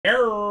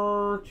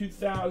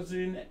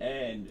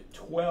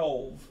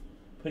2012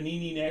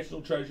 Panini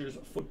National Treasures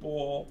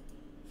Football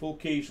Full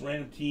Case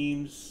Random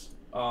Teams.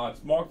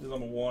 It's marked as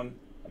number 1.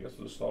 I guess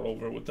we'll start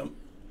over with them.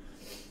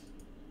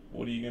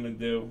 What are you going to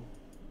do?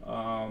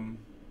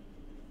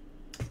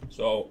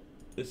 So,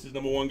 this is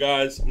number 1,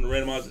 guys. I'm going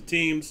to randomize the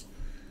teams.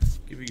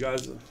 Give you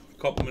guys a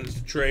couple minutes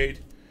to trade.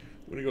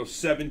 We're going to go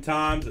 7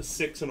 times, a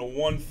 6 and a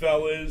 1,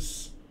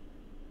 fellas.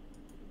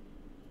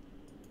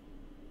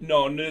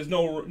 No, there's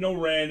no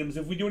randoms.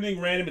 If we do anything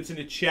random, it's in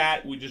the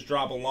chat. We just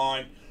drop a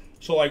line.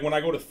 So, like, when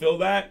I go to fill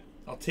that,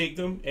 I'll take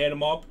them, add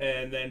them up,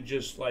 and then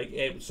just, like,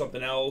 add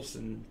something else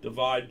and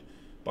divide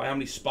by how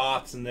many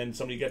spots, and then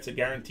somebody gets a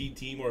guaranteed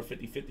team or a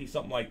 50-50,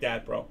 something like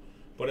that, bro.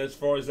 But as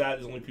far as that,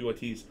 there's only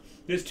PYTs.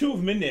 There's 2 of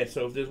them in there,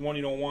 so if there's one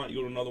you don't want, you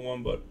go to another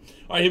one. But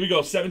all right, here we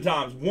go. 7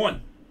 times.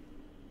 1,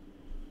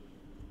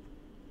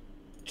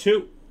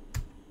 2,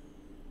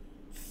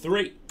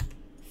 3,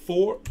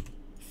 4,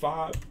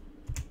 5,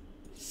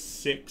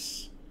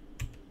 6,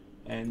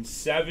 and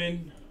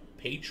 7.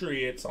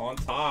 Patriots on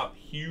top.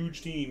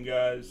 Huge team,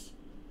 guys.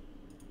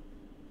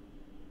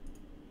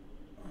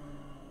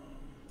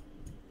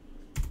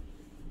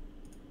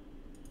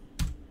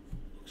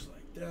 Looks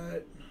like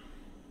that.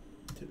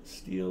 To the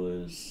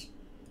Steelers.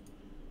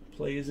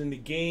 Players in the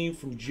game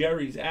from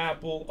Jerry's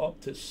Apple up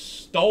to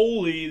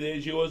Stoley.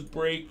 There's yours,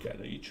 break. I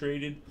know you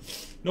traded.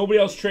 Nobody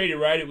else traded,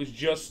 right? It was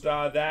just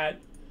that.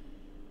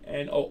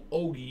 And, oh,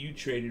 Ogie, you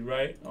traded,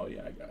 right? Oh,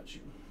 yeah, I got you.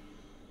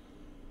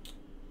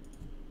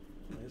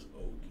 There's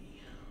Ogie.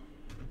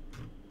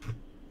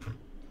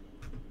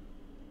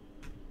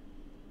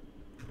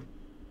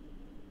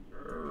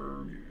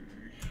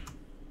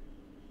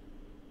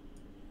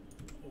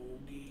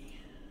 Ogie.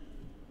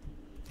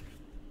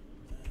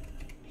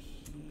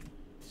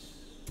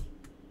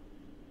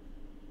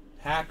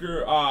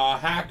 Hacker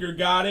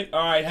got it.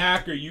 All right,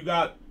 Hacker, you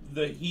got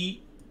the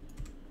Heat.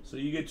 So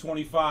you get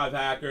 25,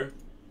 Hacker.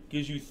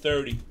 Gives you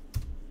 30.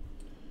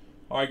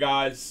 All right,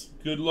 guys.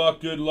 Good luck,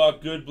 good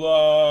luck, good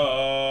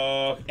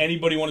luck.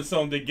 Anybody want to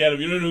sell them to get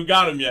them? You don't know who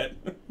got them yet.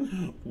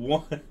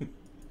 1,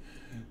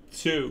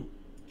 2,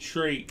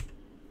 3,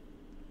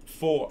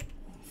 4,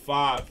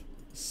 5,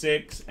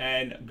 6,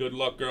 and good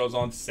luck, girls,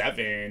 on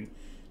 7.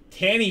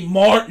 Tanny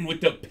Martin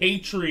with the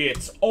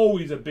Patriots.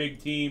 Always a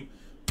big team.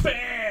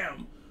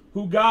 Bam!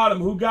 Who got him?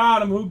 Who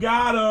got him? Who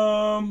got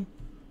him?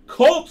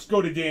 Colts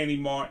go to Danny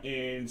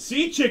Martin.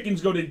 Sea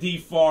Chickens go to D.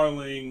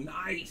 Farling.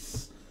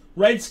 Nice.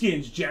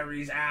 Redskins,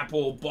 Jerry's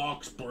Apple.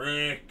 Bucks,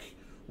 Brick.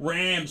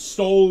 Rams,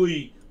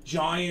 Stoley.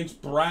 Giants,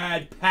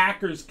 Brad.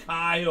 Packers,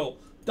 Kyle.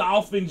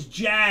 Dolphins,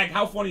 Jag.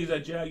 How funny is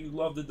that, Jag? You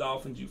love the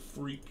Dolphins, you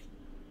freak.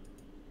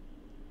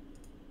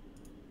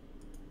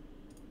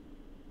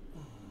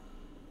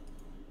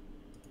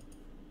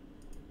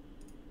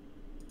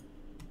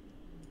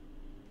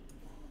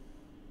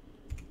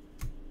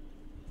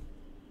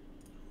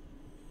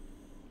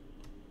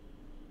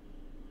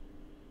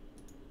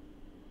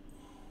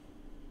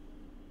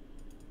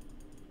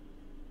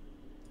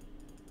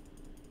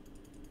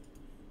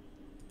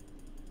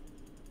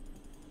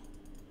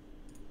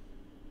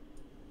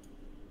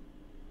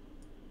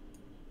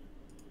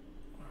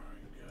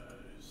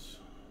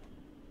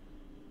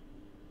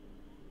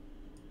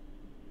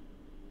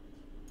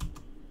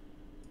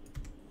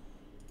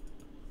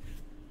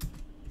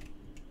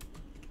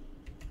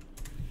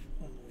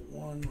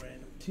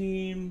 Random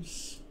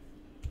teams.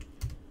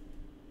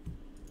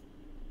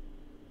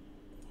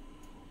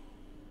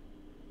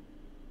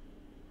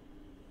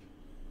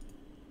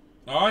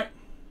 All right.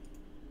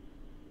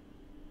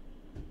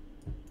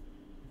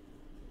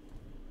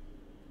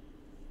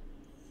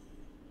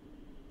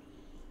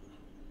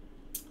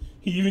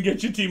 You even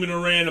get your team in a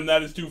random.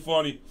 That is too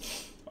funny.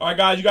 All right,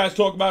 guys. You guys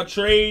talk about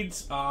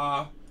trades.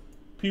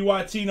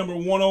 PYT number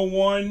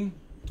 101.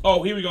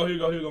 Oh, here we go. Here we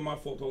go. Here we go. My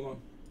fault. Hold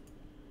on.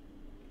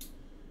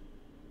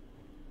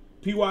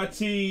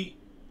 PYT,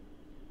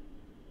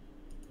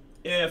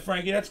 yeah,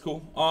 Frankie, that's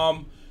cool.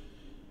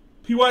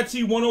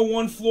 PYT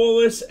 101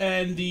 flawless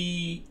and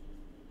the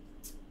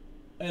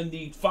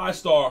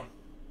 5-star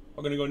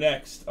are gonna go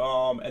next.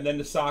 And then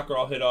the soccer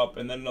I'll hit up,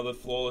 and then another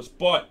flawless.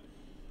 But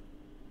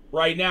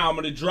right now I'm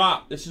gonna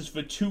drop. This is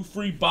for 2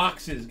 free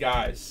boxes,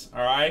 guys.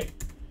 All right,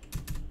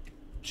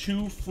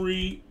 2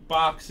 free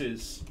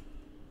boxes.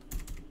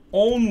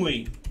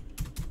 Only.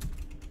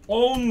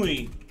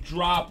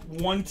 Drop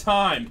 1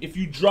 time. If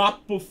you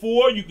dropped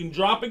before, you can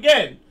drop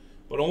again.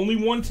 But only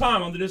 1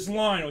 time under this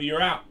line or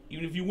you're out.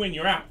 Even if you win,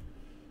 you're out.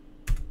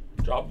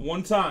 Drop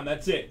 1 time.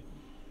 That's it.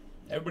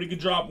 Everybody can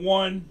drop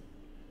 1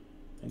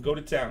 and go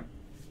to town.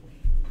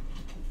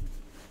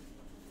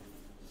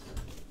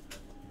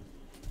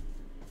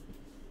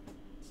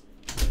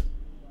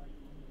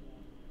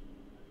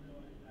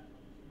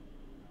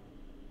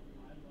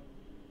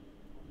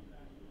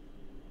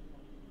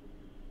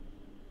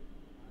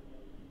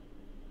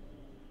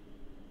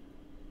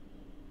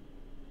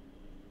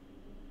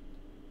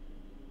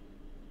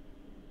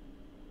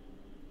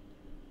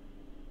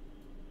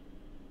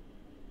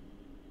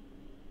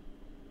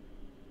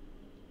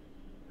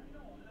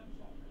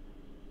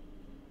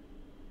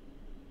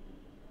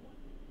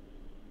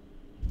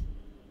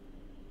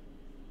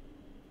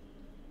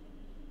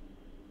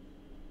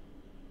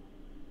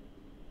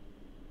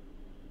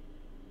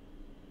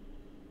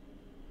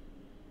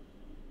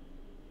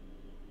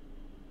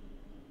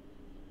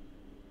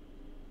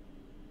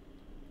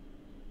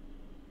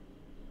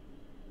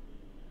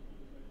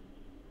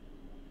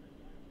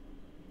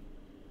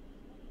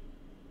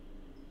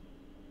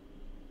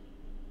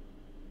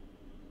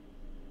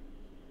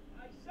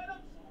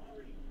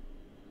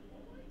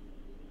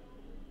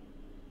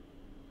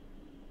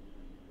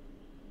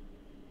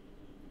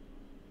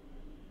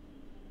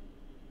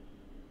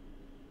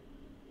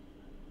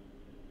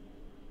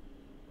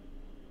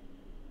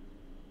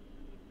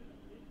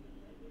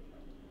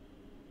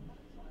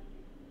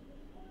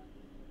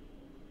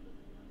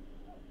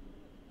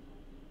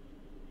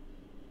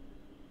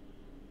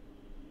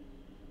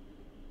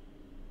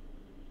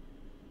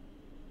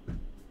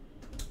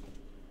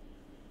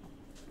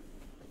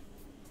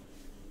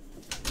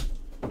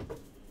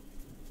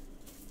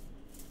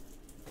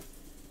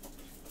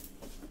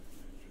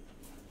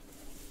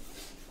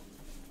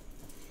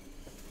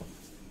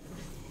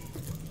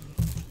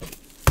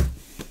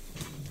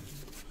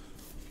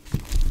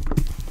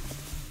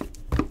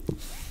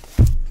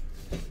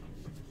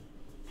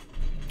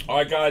 All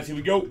right, guys, here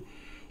we go.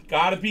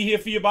 Gotta be here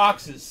for your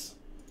boxes.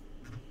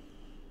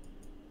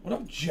 What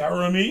up,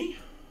 Jeremy?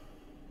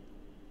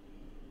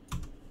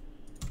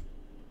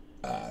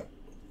 I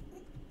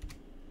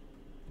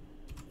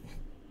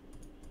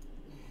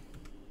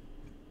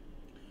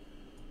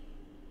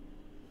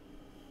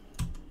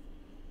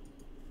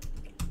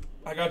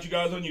got you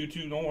guys on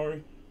YouTube, don't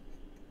worry.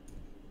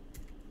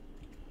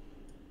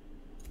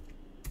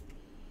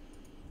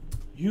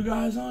 You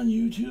guys on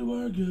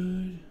YouTube are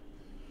good.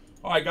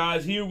 Alright,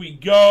 guys, here we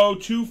go.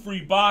 2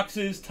 free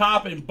boxes,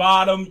 top and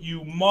bottom.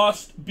 You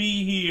must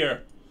be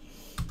here.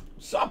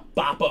 What's up,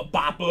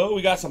 Boppa?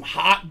 We got some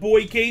hot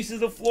boy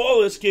cases of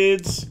Flawless,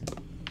 kids.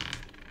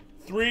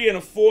 3 and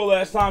a 4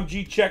 last time.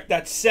 G checked.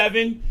 That's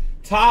 7.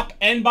 Top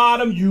and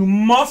bottom, you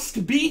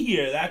must be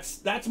here.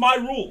 That's my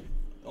rule.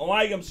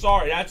 I'm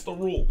sorry, that's the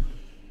rule.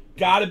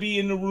 Gotta be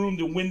in the room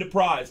to win the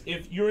prize.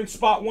 If you're in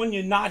spot 1,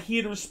 you're not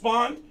here to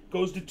respond,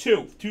 goes to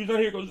 2. If 2's not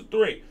here, goes to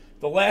 3.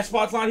 The last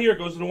spot's not here,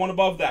 goes to the one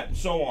above that, and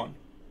so on.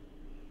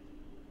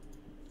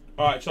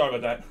 Alright, sorry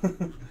about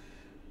that.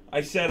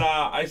 I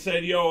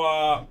said,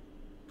 yo,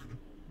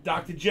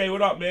 Dr. J,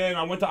 what up, man?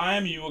 I went to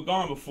Miami, you were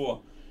gone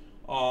before.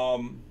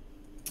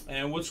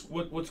 And what's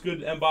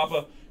good,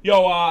 Mbappa?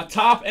 Yo,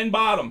 top and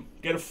bottom,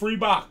 get a free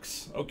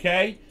box,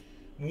 okay?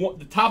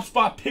 The top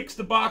spot picks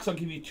the box. I'll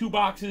give you 2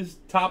 boxes.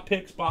 Top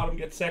picks, bottom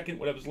gets second,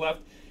 whatever's left.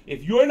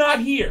 If you're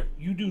not here,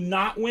 you do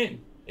not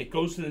win. It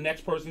goes to the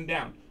next person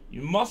down.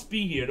 You must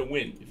be here to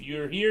win. If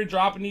you're here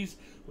dropping these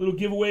little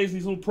giveaways,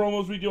 these little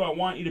promos we do, I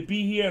want you to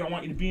be here and I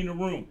want you to be in the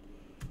room.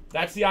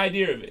 That's the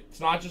idea of it. It's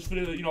not just for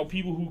the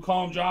people who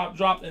come, drop,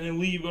 and then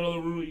leave, go to the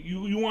room.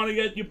 You want to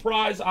get your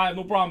prize? I have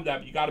no problem with that,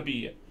 but you got to be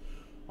here.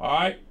 All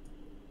right?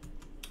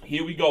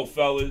 Here we go,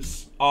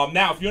 fellas.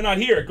 Now, if you're not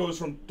here, it goes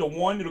from the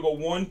 1, it'll go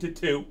 1 to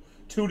 2,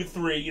 2 to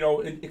 3,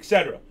 and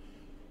etc.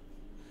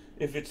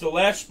 If it's the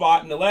last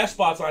spot, and the last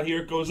spot's not here,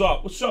 it goes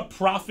up. What's up,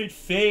 Prophet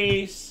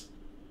Face?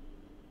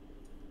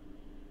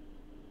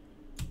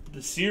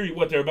 The series,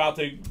 what, they're about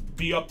to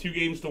be up 2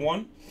 games to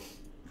 1?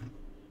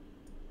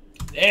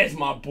 There's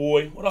my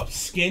boy. What up,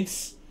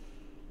 Skints?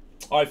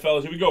 All right,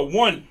 fellas, here we go.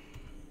 1,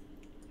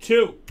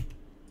 2,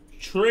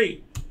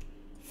 3,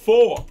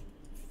 4,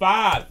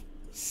 5,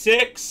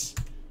 6,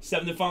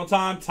 7 the final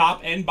time,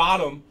 top and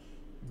bottom.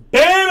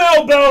 Bam,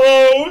 El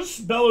Bellows!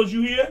 Bellows,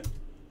 you here?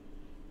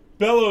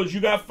 Bellows, you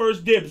got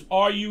first dibs.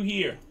 Are you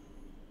here?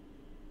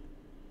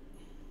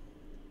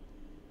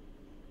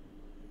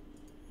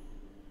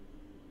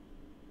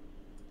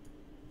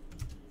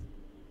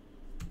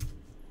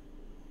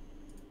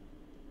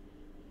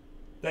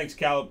 Thanks,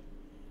 Caleb.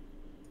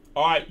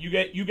 All right, you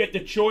get the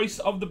choice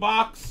of the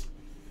box.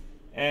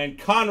 And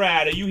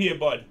Conrad, are you here,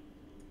 bud?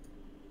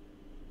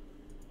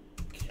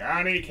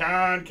 Conrad's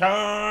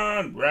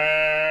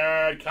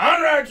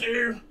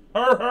here.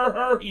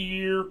 Her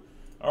here.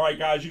 All right,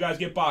 guys, you guys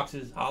get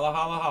boxes. Holla,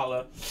 holla,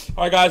 holla.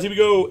 All right, guys, here we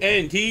go.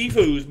 NT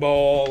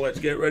Foosball. Let's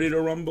get ready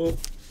to rumble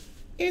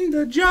in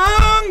the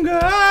jungle.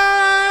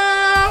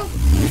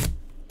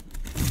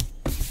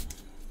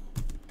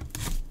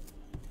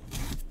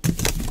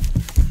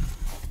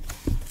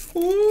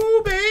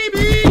 Ooh,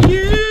 baby,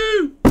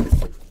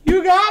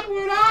 you got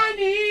what I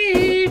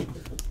need.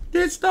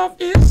 This stuff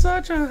is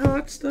such a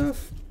hot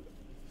stuff.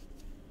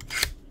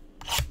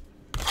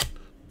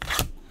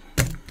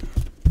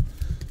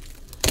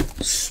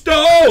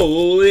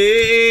 Stoli.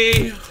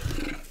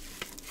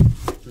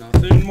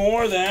 Nothing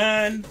more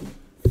than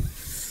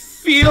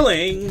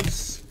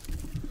feelings.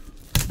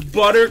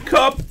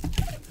 Buttercup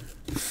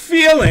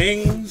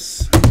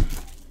feelings.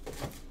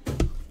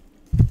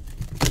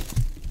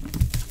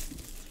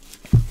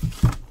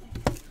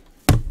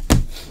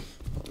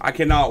 I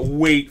cannot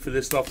wait for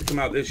this stuff to come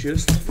out this year.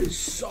 This stuff is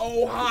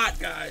so hot,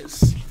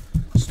 guys.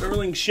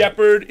 Sterling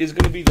Shepard is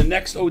going to be the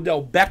next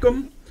Odell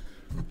Beckham.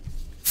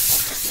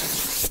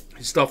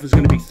 His stuff is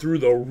going to be through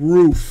the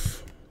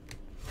roof.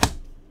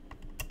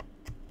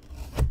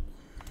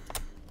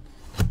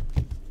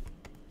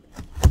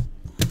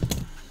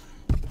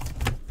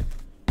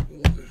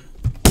 One,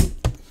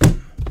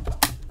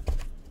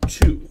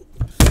 2,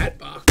 fat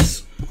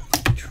box,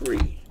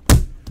 3,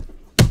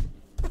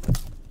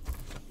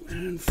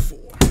 and 4.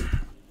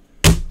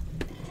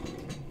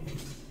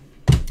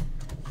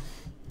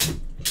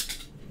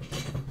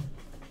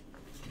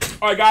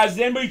 All right, guys,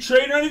 did anybody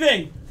trade or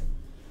anything?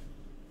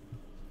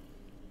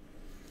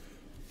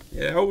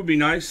 Yeah, that would be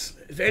nice.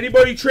 If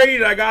anybody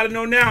traded, I got to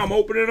know now. I'm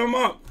opening them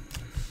up.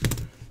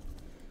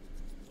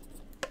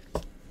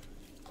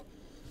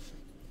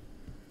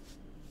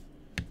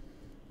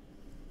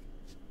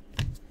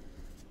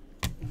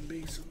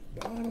 Base on the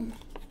bottom.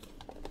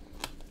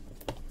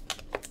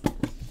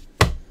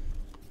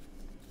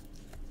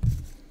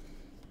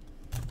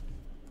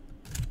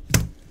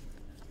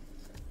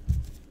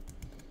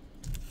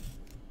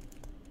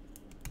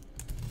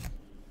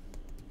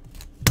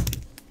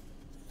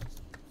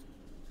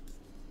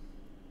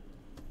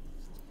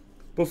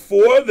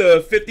 Before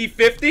the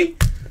 50-50,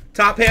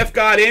 top half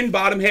got in,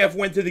 bottom half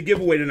went to the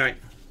giveaway tonight.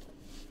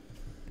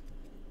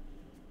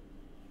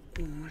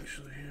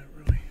 Actually, yeah,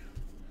 really.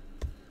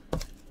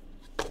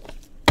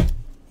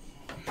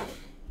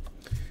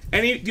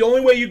 The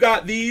only way you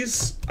got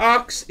these,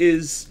 Ox,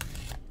 is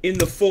in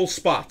the full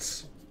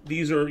spots.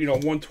 These are,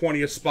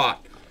 120 a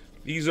spot.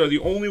 These are the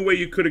only way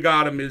you could have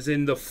got them is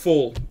in the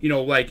full,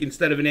 like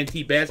instead of an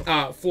NT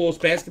full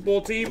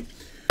basketball team,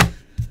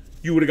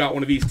 you would have got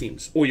one of these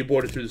teams, or you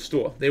bought it through the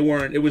store. It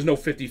was no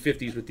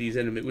 50-50s with these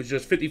in them. It was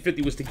just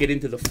 50-50 was to get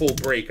into the full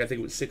break. I think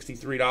it was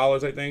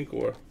 $63, I think,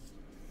 or...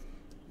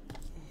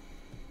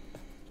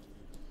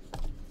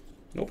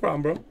 No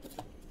problem, bro.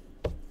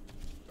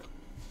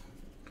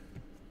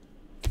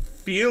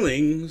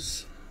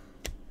 Feelings.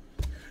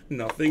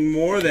 Nothing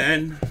more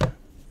than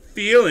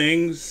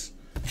feelings.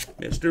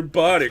 Mr.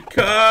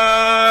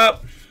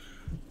 Buttercup.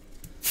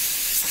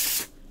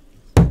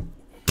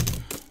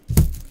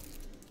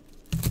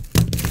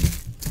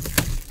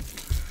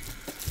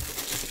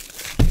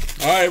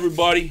 All right,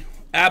 everybody.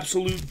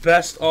 Absolute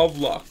best of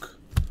luck.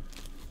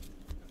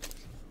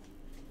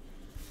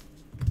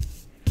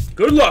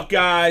 Good luck,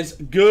 guys.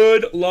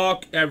 Good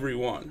luck,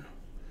 everyone.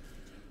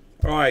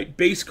 All right,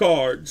 base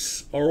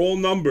cards are all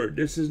numbered.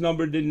 This is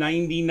numbered to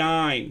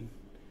 99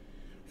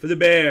 for the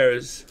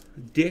Bears.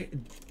 Dick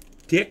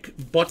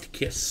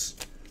Butkus.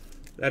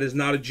 That is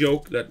not a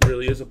joke. That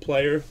really is a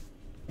player.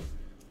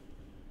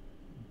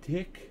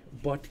 Dick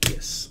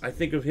Butkus. I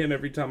think of him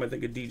every time I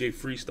think of DJ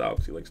Freestyle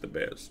because he likes the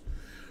Bears.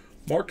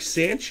 Mark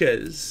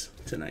Sanchez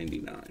to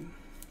 99.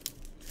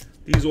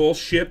 These all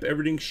ship.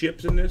 Everything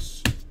ships in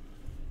this.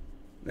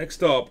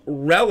 Next up,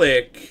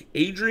 Relic,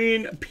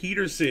 Adrian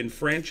Peterson,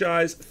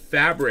 Franchise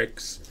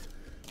Fabrics,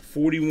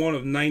 41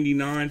 of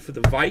 99 for the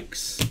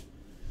Vikes.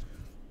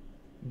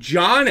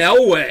 John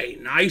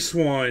Elway, nice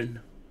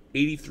one,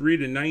 83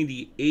 to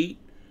 98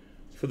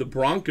 for the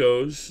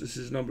Broncos. This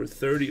is number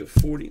 30 of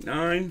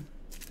 49.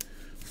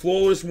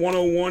 Flawless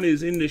 101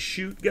 is in the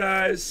chute,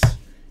 guys,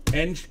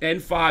 and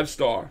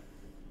 5-star.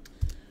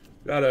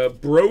 Got a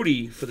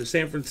Brody for the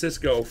San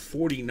Francisco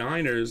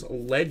 49ers,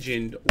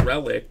 Legend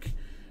Relic.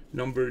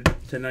 Numbered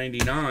to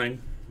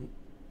 99.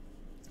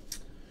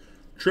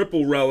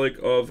 Triple relic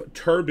of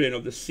Turbin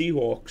of the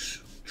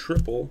Seahawks.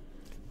 Triple.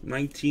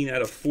 19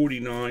 out of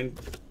 49.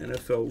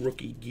 NFL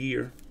rookie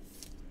gear.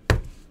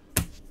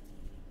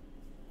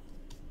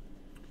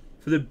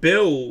 For the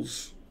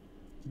Bills,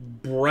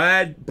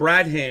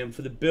 Bradham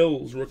for the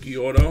Bills rookie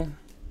auto.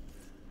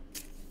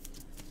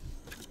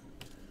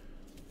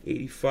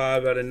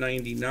 85 out of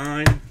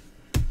 99.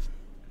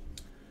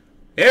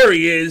 There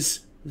he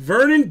is.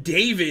 Vernon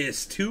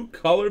Davis,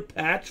 2-color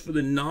patch for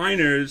the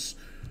Niners.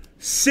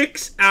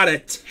 6 out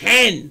of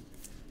 10.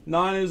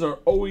 Niners are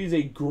always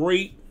a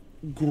great,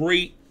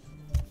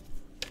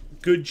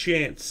 good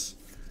chance.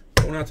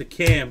 Going out to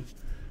Cam.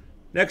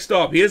 Next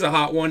up, here's a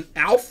hot one.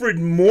 Alfred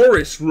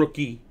Morris,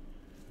 rookie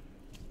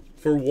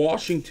for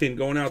Washington.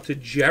 Going out to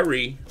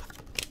Jerry.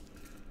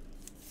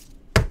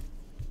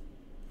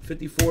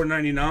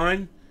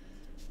 54.99.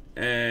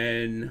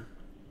 And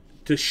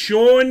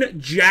Deshaun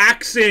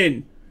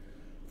Jackson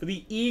for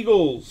the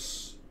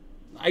Eagles.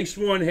 Nice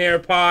one, Hair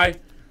Pie.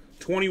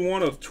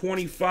 21 of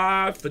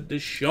 25 for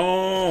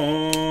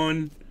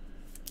Deshaun.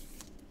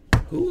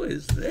 Who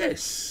is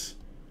this?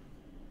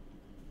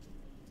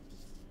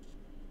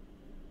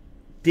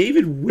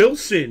 David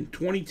Wilson,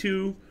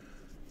 22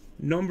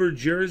 number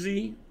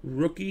jersey,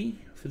 rookie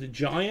for the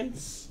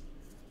Giants.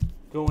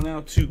 Going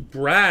out to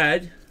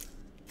Brad.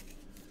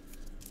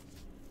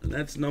 And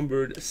that's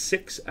numbered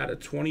 6 out of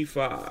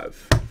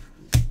 25.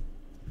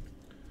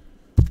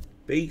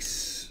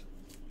 Base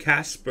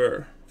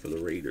Casper for the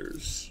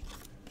Raiders.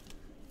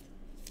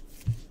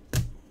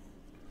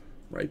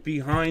 Right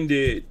behind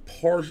it,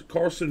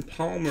 Carson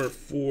Palmer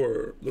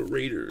for the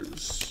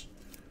Raiders.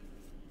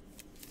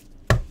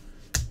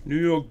 New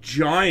York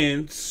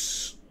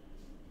Giants,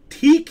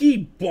 Tiki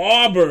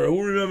Barber.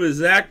 Who remembers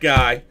that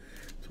guy?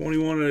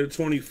 21 out of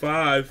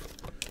 25.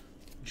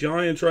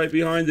 Giants right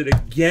behind it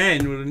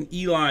again with an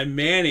Eli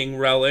Manning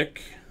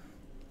relic.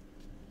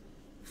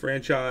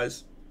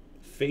 Franchise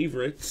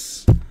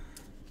favorites.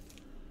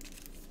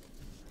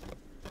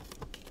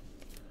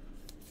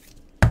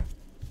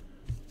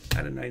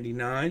 Out of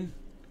 99.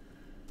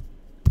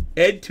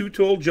 Ed Too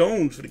Tall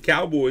Jones for the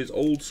Cowboys.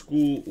 Old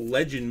school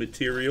legend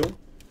material.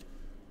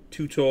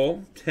 Too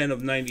Tall. 10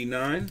 of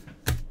 99.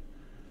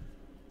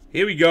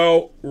 Here we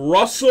go.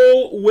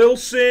 Russell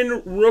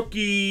Wilson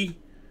rookie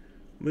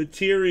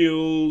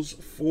materials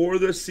for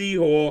the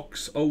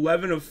Seahawks.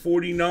 11 of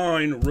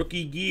 49.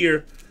 Rookie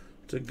gear.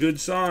 It's a good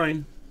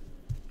sign.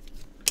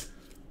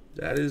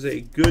 That is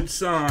a good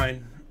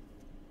sign.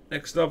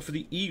 Next up for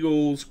the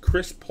Eagles,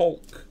 Chris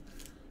Polk.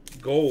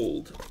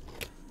 Gold.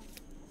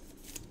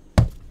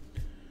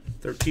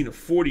 13 of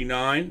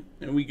 49.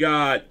 And we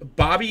got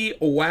Bobby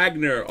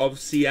Wagner of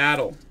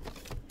Seattle.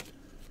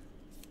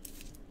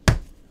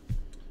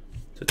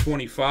 To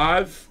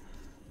 25.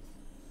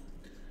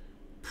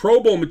 Pro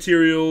Bowl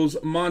materials,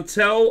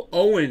 Montel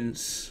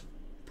Owens.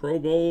 Pro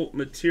Bowl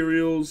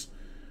materials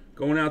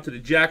going out to the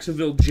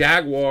Jacksonville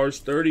Jaguars.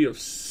 30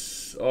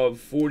 of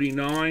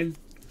 49.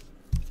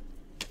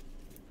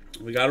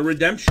 We got a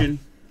redemption.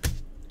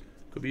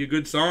 Could be a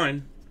good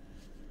sign.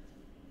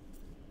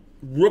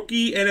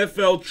 Rookie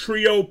NFL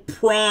Trio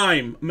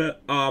Prime,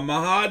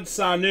 Mahad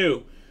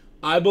Sanu.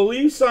 I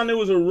believe Sanu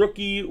was a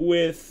rookie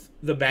with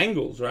the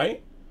Bengals,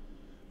 right?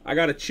 I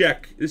got to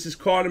check. This is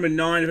card number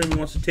 9 if anyone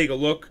wants to take a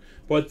look.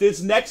 But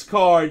this next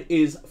card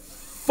is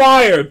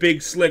fire,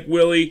 Big Slick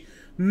Willie.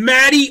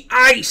 Matty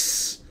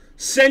Ice,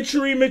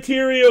 Century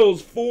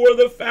Materials for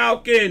the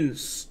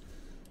Falcons.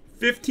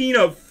 15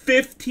 of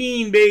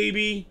 15,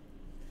 baby.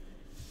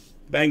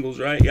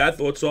 Bengals, right? Yeah, I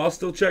thought so. I'll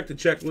still check the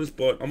checklist,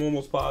 but I'm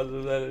almost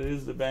positive that it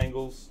is the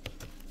Bengals.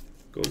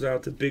 Goes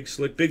out to Big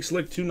Slick. Big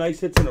Slick, 2 nice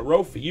hits in a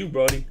row for you,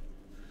 buddy.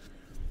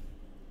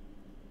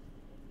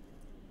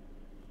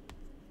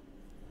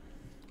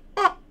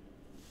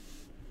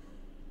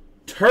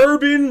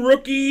 Turban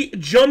Rookie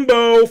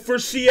Jumbo for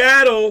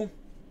Seattle.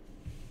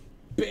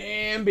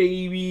 Bam,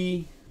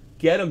 baby.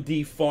 Get him,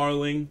 D.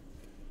 Farling.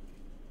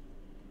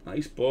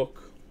 Nice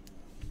book.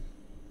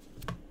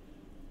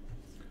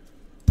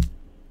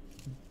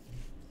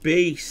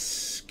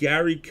 Base,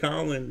 Gary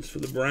Collins for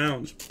the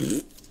Browns.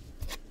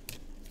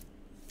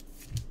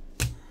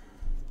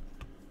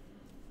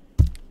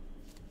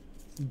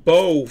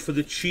 Bo for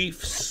the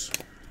Chiefs.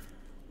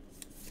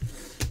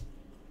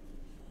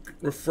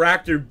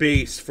 Refractor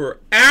base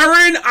for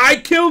Aaron, I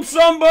killed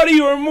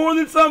somebody or more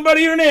than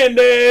somebody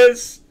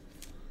Hernandez.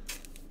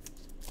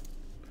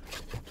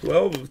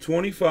 12 of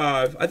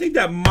 25. I think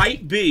that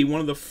might be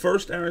one of the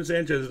first Aaron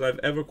Sanchez's I've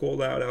ever called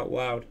out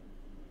loud.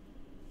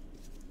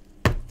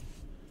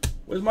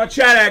 Where's my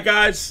chat at,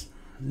 guys?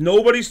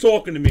 Nobody's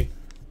talking to me.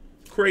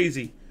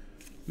 Crazy.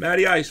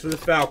 Matty Ice for the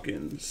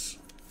Falcons.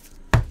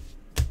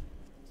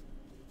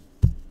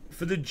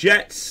 For the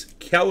Jets,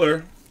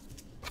 Keller.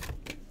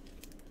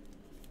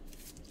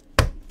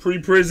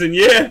 Pre-prison,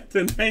 yeah.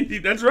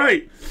 That's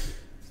right.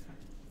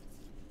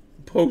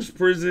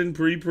 Post-prison,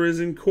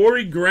 pre-prison.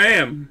 Corey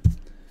Graham.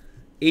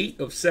 8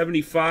 of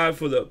 75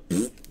 for the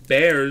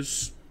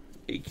Bears,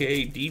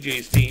 a.k.a.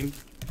 DJ's team.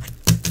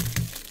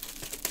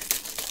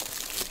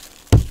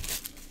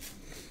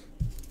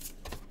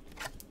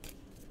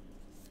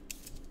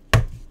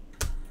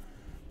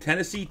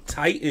 Tennessee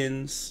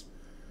Titans.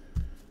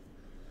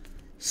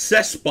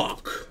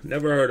 Sesbach.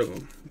 Never heard of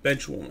him.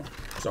 Bench warmer.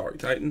 Sorry,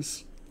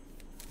 Titans.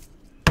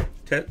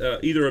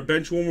 Either a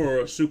bench warmer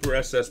or a super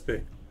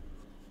SSP.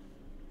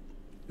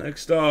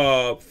 Next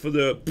up, for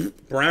the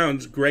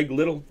Browns, Greg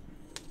Little.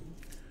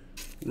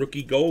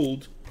 Rookie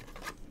gold.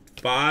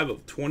 5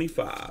 of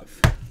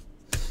 25.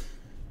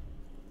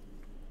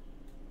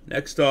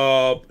 Next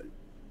up,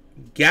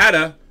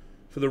 Gata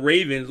for the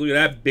Ravens. Look at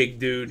that big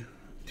dude.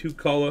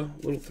 2-color,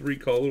 little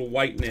 3-color, little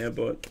white in there,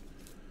 but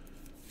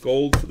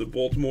gold for the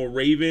Baltimore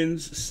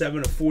Ravens.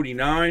 7 of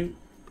 49.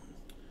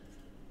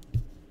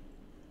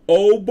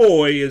 Oh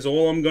boy, is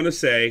all I'm going to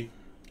say.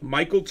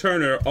 Michael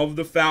Turner of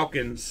the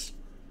Falcons.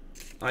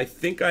 I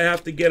think I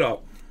have to get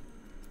up.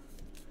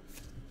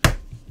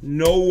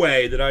 No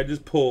way did I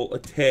just pull a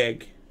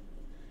tag.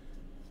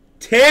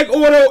 Tag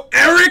auto,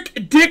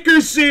 Eric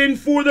Dickerson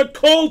for the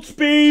Colts,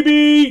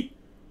 baby!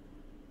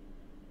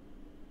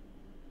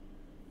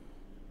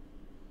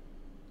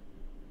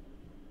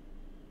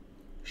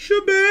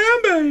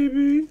 Shabam,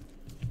 baby!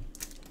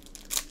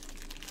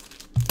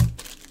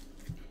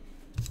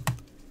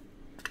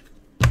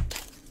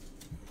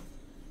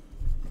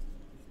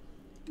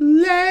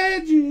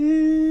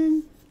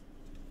 Legend!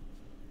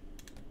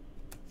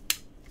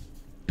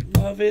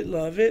 Love it,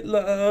 love it,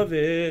 love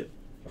it.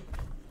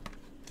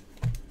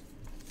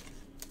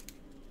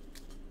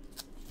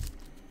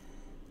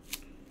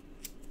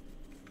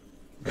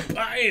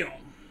 Bam!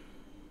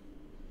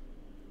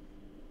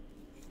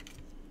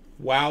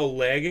 Wow,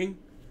 lagging.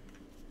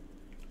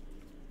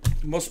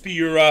 Must be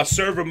your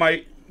server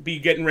might be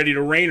getting ready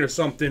to rain or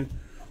something.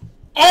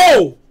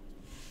 Oh!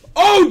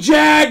 Oh,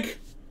 Jag!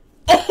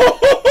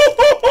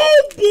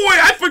 Oh, boy,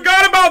 I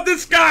forgot about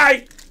this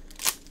guy!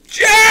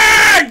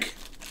 Jag!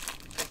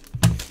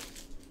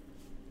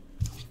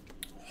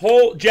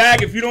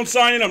 Jag, if you don't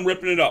sign it, I'm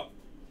ripping it up.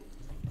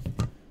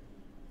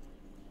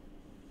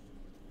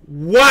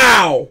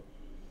 Wow!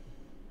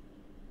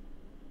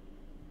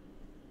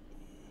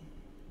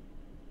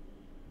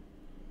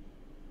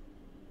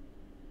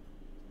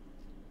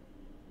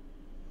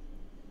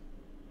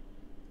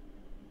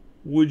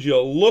 Would you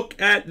look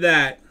at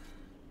that?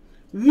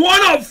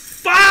 1 of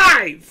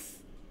 5!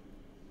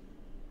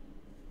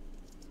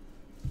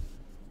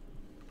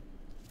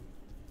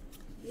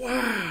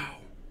 Wow.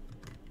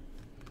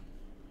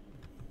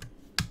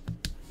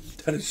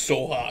 That is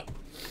so hot.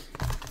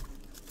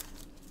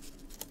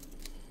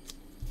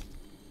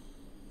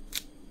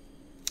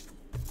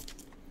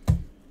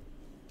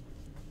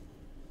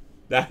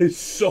 That is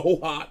so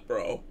hot,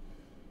 bro.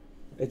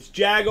 It's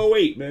Jag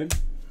 08, man.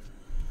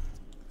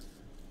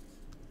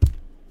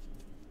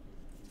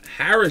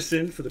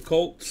 Harrison for the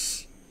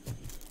Colts.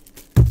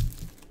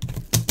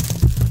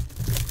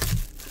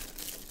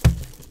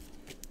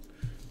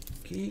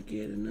 Can't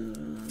get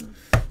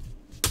enough.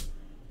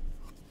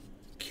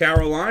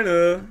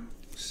 Carolina,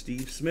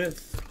 Steve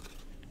Smith.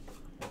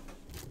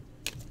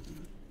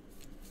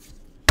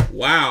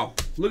 Wow,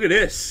 look at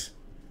this.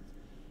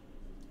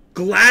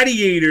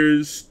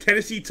 Gladiators,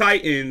 Tennessee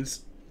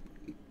Titans,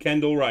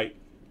 Kendall Wright.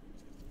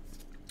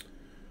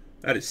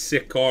 That is a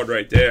sick card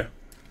right there.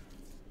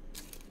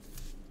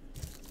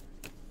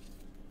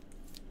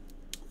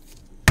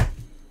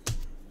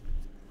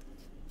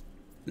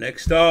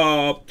 Next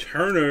up,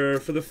 Turner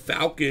for the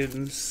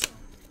Falcons.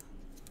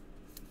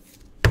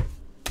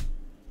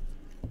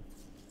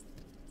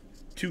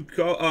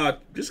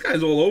 This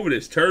guy's all over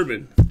this.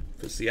 Turbin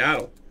for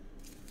Seattle.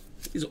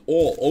 He's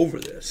all over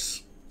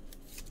this.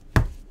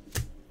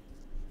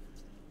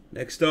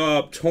 Next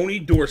up, Tony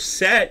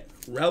Dorsett,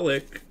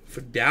 relic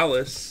for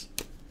Dallas.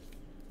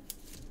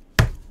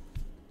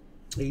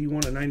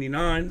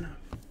 81/99.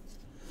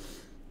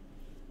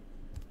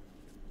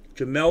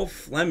 Jamel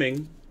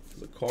Fleming for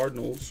the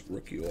Cardinals,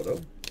 rookie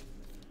auto.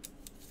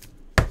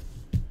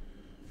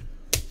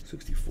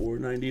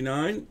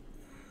 64/99.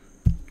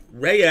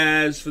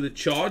 Reyes for the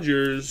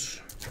Chargers.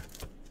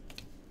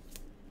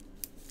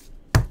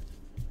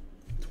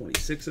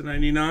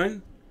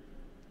 26/99.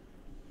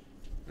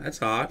 That's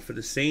hot. For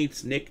the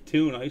Saints, Nick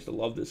Toon. I used to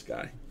love this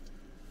guy.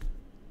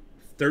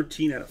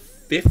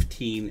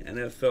 13/15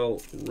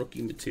 NFL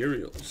rookie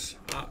materials.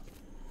 Hot.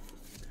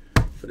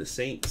 For the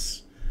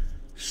Saints.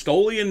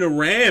 Stoley and the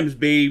Rams,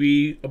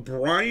 baby. A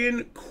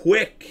Brian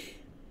Quick.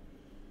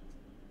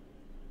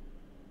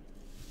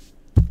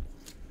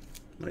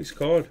 Nice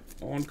card.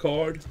 On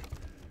card.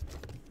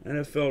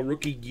 NFL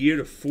rookie gear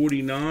to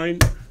 49.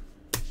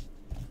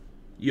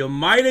 You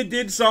might have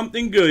did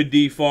something good,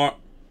 D-Fart.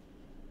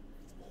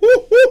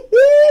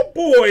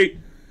 Boy.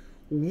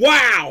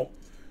 Wow.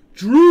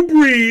 Drew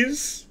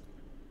Brees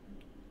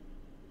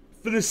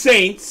for the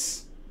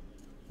Saints.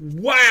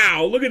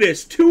 Wow. Look at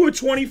this.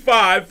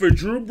 2/25 for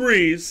Drew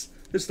Brees.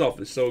 This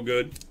stuff is so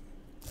good.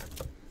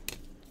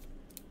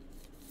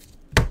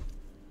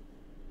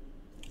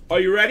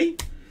 Are you ready?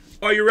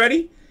 Are you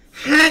ready?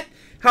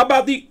 How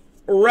about the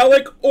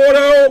relic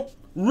auto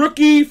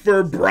rookie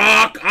for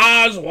Brock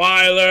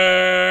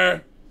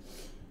Osweiler?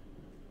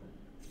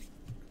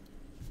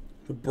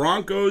 The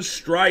Broncos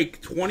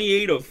strike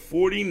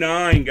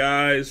 28/49,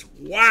 guys.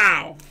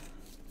 Wow.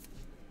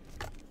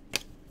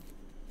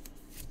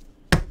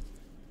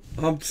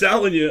 I'm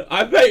telling you,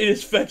 I bet you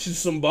this fetches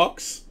some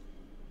bucks.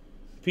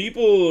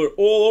 People are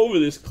all over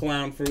this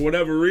clown for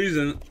whatever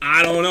reason.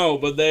 I don't know,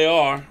 but they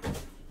are.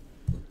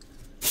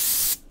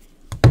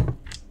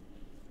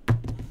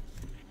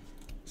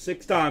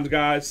 6 times,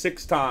 guys.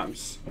 6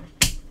 times.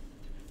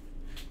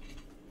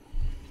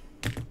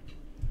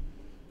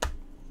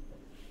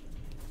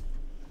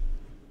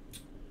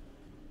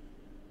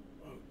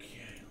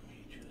 Okay, let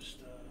me just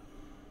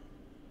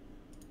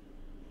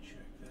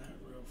check that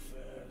real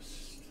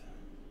fast.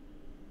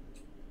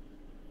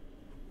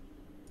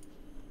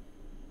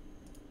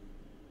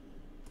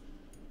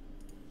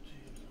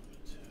 Team number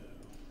 2.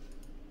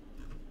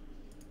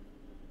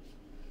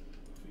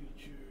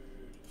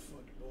 Featured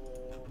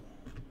football.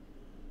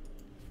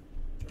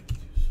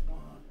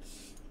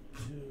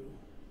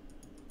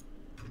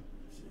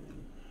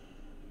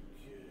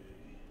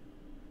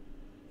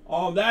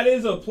 That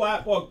is a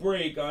Platbuck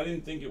break. I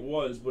didn't think it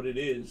was, but it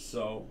is,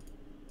 so.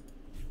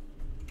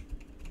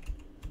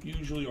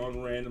 Usually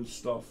on random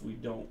stuff we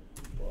don't.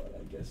 But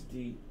I guess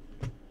D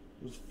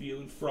was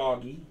feeling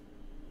froggy.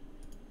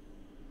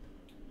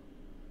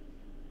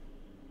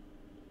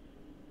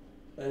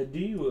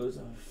 D was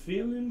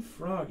feeling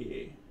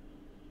froggy.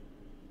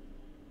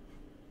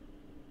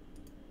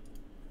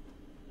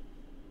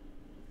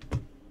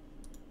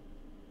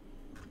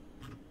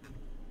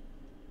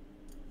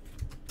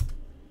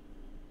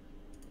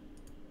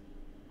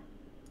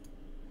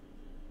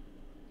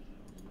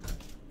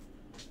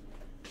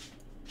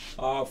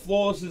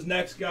 Flawless is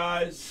next,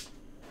 guys.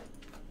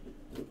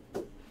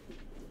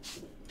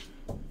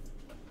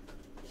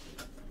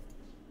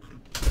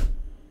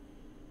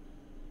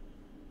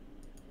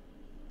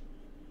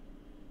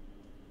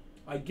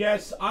 I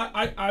guess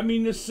I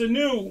mean the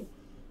Sanu.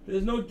 The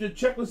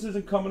checklist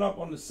isn't coming up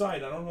on the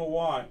site. I don't know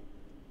why.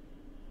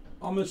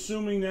 I'm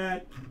assuming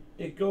that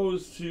it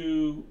goes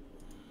to.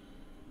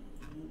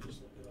 Let me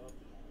just look it up.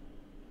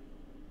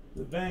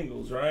 The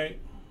Bengals, right?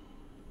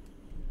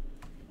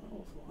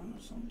 Offline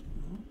or something.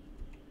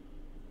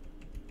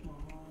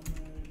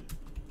 Mohammed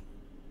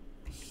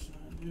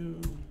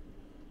Sanu.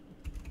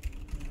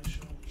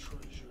 National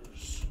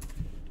Treasures.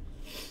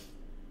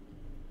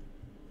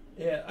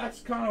 Yeah, that's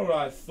kind of what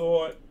I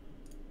thought.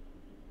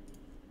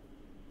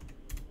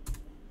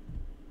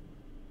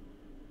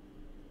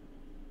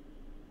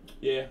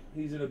 Yeah,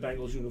 he's in a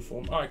Bengals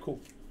uniform. All right, cool.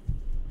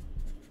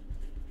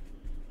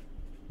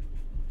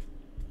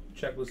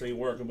 Checklist ain't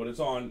working, but it's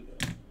on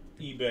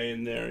eBay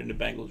and they're in the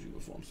Bengals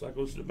uniform. So that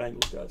goes to the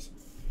Bengals, guys.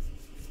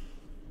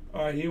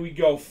 All right, here we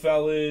go,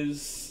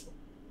 fellas.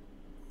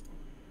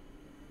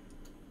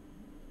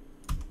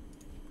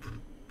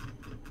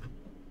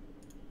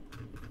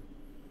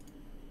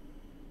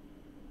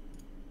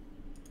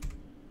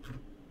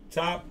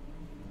 Top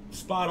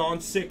spot on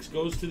 6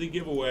 goes to the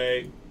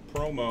giveaway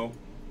promo.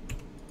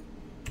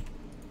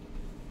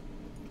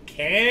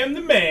 Cam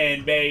the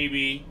man,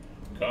 baby.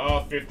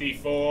 Car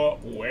 54,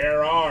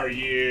 where are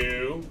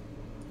you?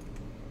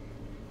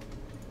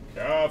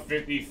 Car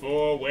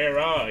 54, where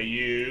are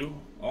you?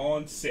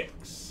 On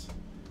 6.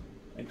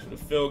 Thanks for the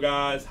fill,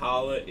 guys.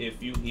 Holla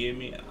if you hear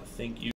me. I think you